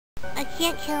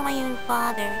can't kill my own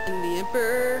father. And the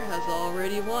Emperor has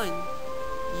already won.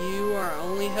 You are our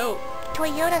only hope.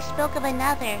 Toyota spoke of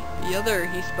another. The other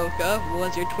he spoke of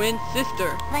was your twin sister.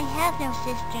 I have no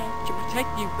sister. To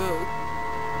protect you both,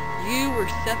 you were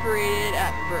separated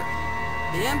at birth.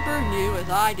 The Emperor knew, as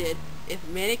I did, if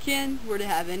Mannequin were to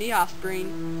have any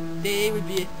offspring, they would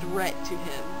be a threat to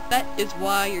him. That is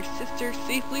why your sister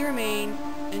safely remained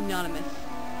anonymous.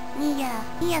 Mia,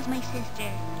 Mia's my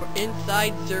sister. For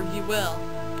inside serves you well.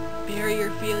 Bury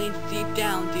your feelings deep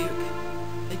down, Duke.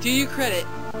 I do you credit,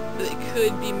 but it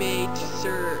could be made to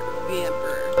serve the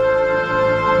Emperor.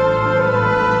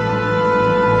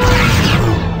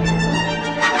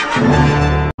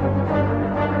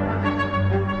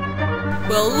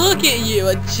 Well, look at you,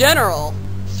 a general!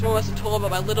 Someone must have told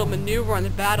about my little maneuver on the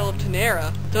Battle of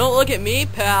Tenera. Don't look at me,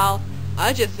 pal.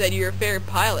 I just said you're a fair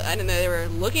pilot. I didn't know they were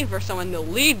looking for someone to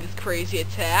lead this crazy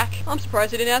attack. I'm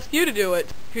surprised they didn't ask you to do it.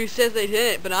 Who says they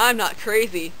didn't? But I'm not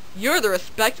crazy. You're the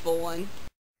respectful one.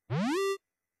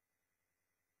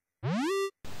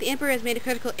 The Emperor has made a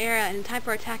critical error and the time for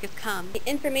our attack has come. The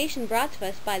information brought to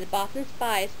us by the Boston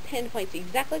spies pinpoints the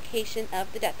exact location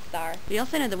of the Death Star. We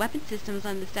also know the weapon systems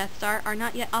on the Death Star are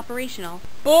not yet operational.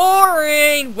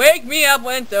 Boring! Wake me up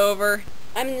when it's over.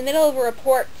 I'm in the middle of a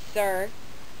report, sir.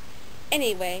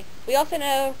 Anyway, we also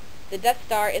know the Death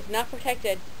Star is not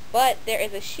protected, but there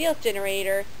is a shield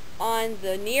generator on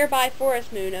the nearby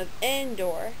forest moon of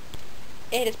Endor.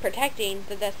 It is protecting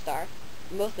the Death Star.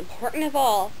 Most important of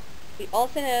all, we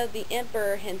also know the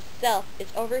Emperor himself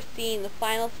is overseeing the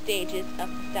final stages of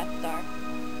the Death Star.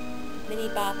 Many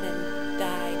Bothans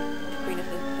died to bring us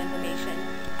this information.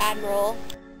 Admiral,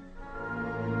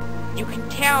 you can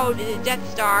tell that the Death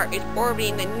Star is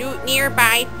orbiting the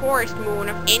nearby forest moon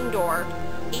of Endor.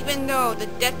 Even though the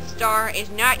Death Star is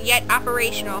not yet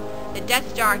operational, the Death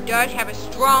Star does have a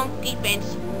strong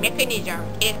defense mechanism.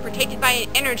 It is protected by an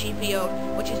energy field,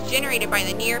 which is generated by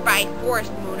the nearby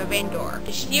forest moon of Endor.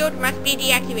 The shield must be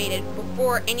deactivated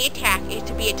before any attack is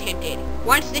to be attempted.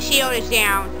 Once the shield is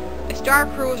down, the Star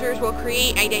Cruisers will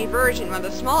create a diversion while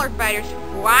the smaller fighters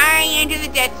fly into the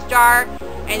Death Star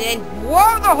and then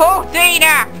blow the whole thing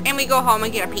up, and we go home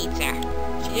and get a pizza.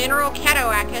 General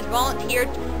Cadillak has volunteered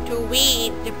to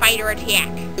lead the fighter attack.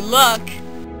 Good luck.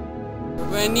 We're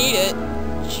gonna need it.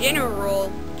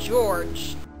 General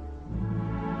George.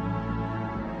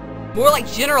 More like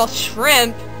General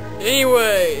Shrimp.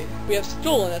 Anyway, we have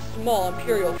stolen a small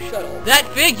Imperial shuttle. That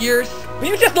figures. Will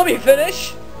you just let me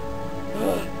finish?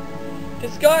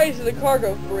 Disguised as a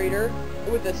cargo freighter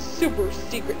with a super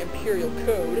secret Imperial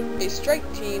code, a strike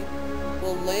team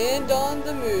will land on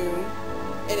the moon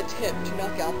and attempt to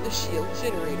knock out the shield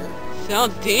generator.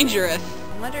 Sounds dangerous.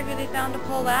 I wonder who they found to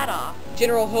pull that off.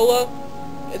 General Holo,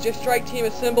 is your strike team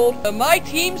assembled? My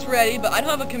team's ready, but I don't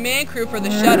have a command crew for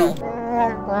the shuttle.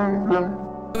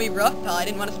 It'll be rough, pal. I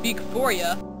didn't want to speak for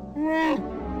you.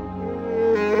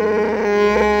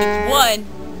 It's one.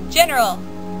 General,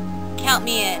 count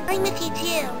me in. I'm with you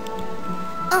too.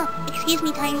 Oh, excuse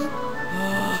me, Tiny.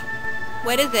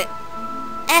 What is it?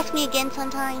 Ask me again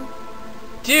sometime.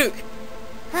 Duke.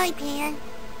 Hi, Pan.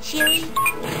 Cheery?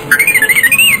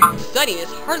 Study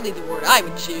is hardly the word I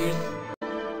would choose.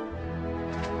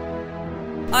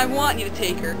 I want you to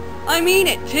take her. I mean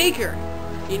it, take her.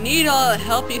 You need all the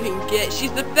help you can get.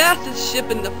 She's the fastest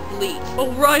ship in the fleet.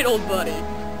 Alright, old buddy.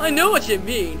 I know what you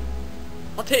mean.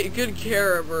 I'll take good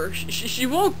care of her. She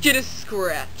won't get a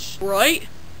scratch. Right?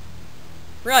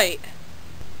 Right.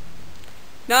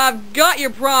 Now I've got your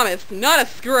promise, not a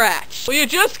scratch. Will you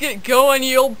just get going,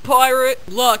 you old pirate?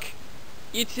 Luck.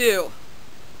 You too.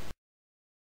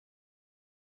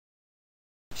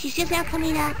 She's just now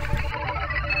coming up.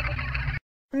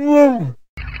 You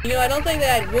know, I don't think they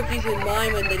had Wookiees in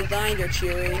mind when they designed her,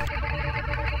 Chewie.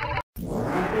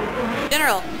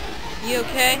 General, you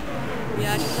okay?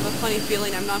 Yeah, I just have a funny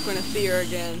feeling I'm not going to see her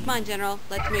again. Come on, General,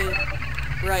 let's move.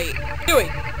 Right. Chewie,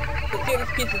 let's see what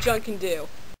this piece of junk can do.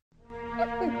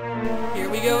 Here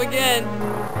we go again.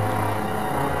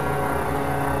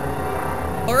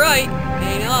 Alright,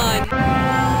 hang on.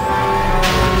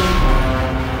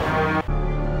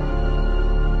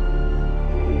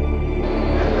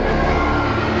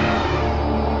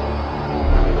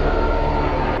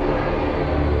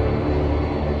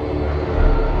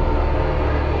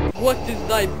 What is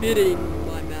thy bidding,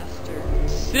 my master?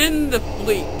 Send the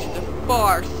fleet to the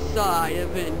far side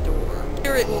of Endor.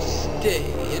 Here it will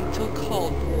stay until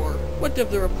called for. What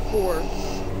of the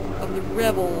reports of the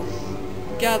rebels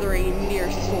gathering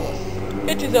near Solus?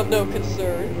 It is of no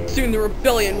concern. Soon the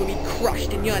rebellion will be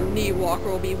crushed and yon knee walker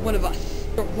will be one of us.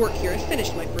 Your work here is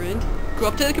finished, my friend. Go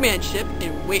up to the command ship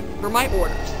and wait for my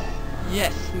orders.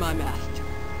 Yes, my master.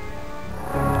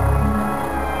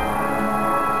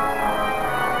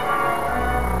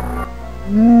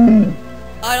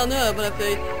 I don't know, but if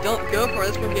they don't go for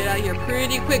us, we'll get out of here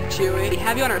pretty quick, Chewie. We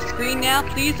have you on our screen now.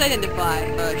 Please identify.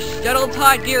 Shuttle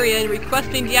Targaryen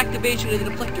requesting deactivation of the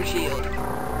deflector shield.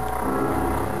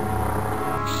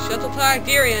 Shuttle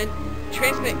Targaryen,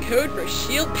 transmit code for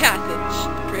shield passage.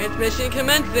 Transmission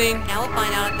commencing. Now we'll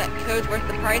find out if that code's worth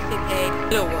the price we paid.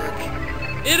 It'll work.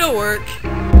 It'll work.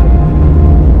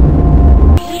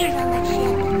 Haters on that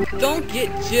ship. Don't get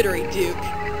jittery, Duke.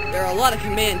 There are a lot of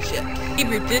command ships. Keep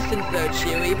your distance though,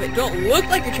 Chewie, but don't look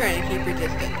like you're trying to keep your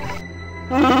distance.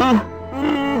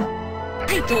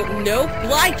 I don't know.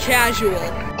 Fly casual.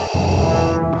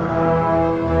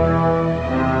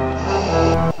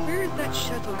 Where is that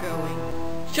shuttle going?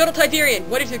 Shuttle Tydirian,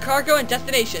 what is your cargo and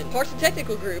destination? Parts and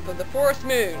technical group of the Forest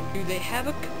Moon. Do they have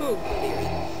a code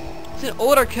clearance? It's an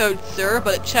older code, sir,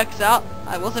 but it checks out.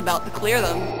 I was about to clear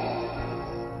them.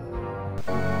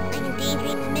 I'm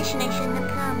endangering the mission. I shouldn't have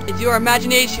come. It's your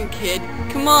imagination, kid.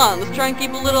 Come on, let's try and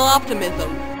keep a little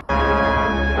optimism.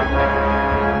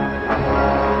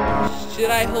 Should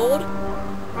I hold?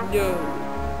 No.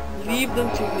 Leave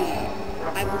them to me.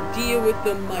 I will deal with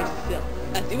them myself.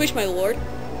 As you wish, my lord.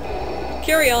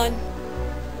 Carry on.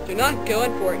 They're not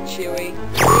going for it, Chewie.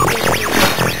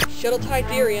 Shuttle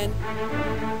Tydirian.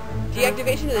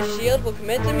 Deactivation of the shield will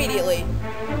commence immediately.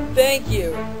 Thank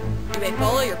you. You may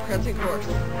follow your present course.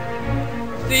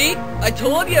 See? I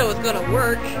told you it was gonna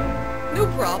work. No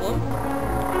problem.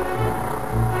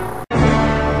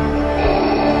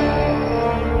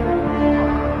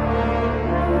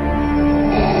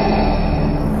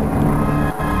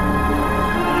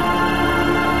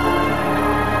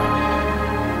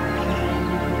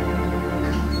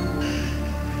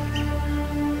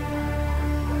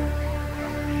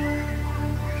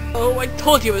 Oh, I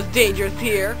told you it was dangerous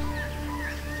here.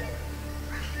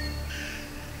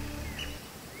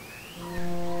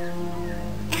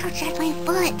 Ouch, that's my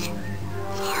foot.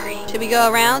 Sorry. Should we go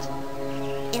around?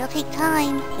 It'll take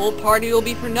time. Whole party will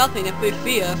be for nothing if they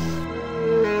see us.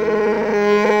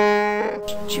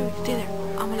 Chewie, stay there.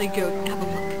 I'm gonna go have a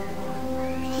look.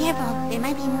 Careful, there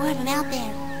might be more of them out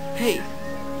there. Hey,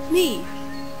 it's me.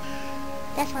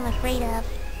 That's what I'm afraid of.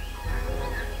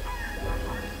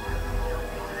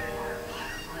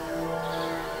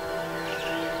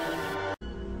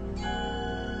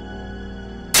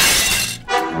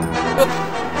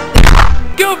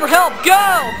 Go for help,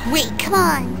 go! Wait, come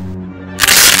on.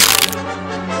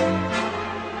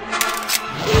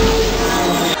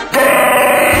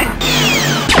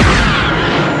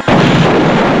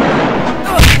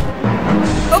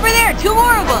 Over there, two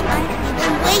more of them!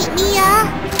 Wait, Mia!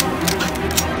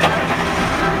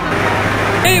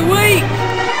 Hey, wait!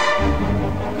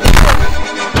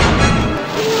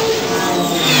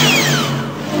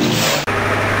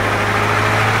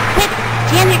 Quick,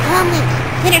 jam your comm loops.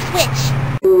 Center switch.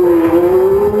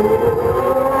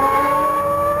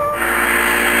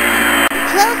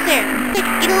 Closer! Quick,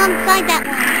 get alongside that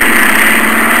one.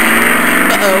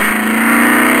 Uh-oh.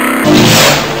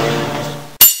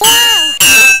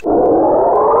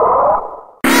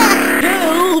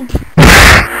 Help!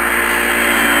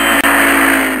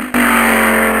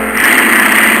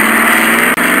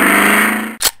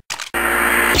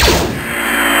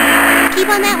 Keep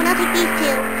on that one, I'll take these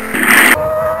two.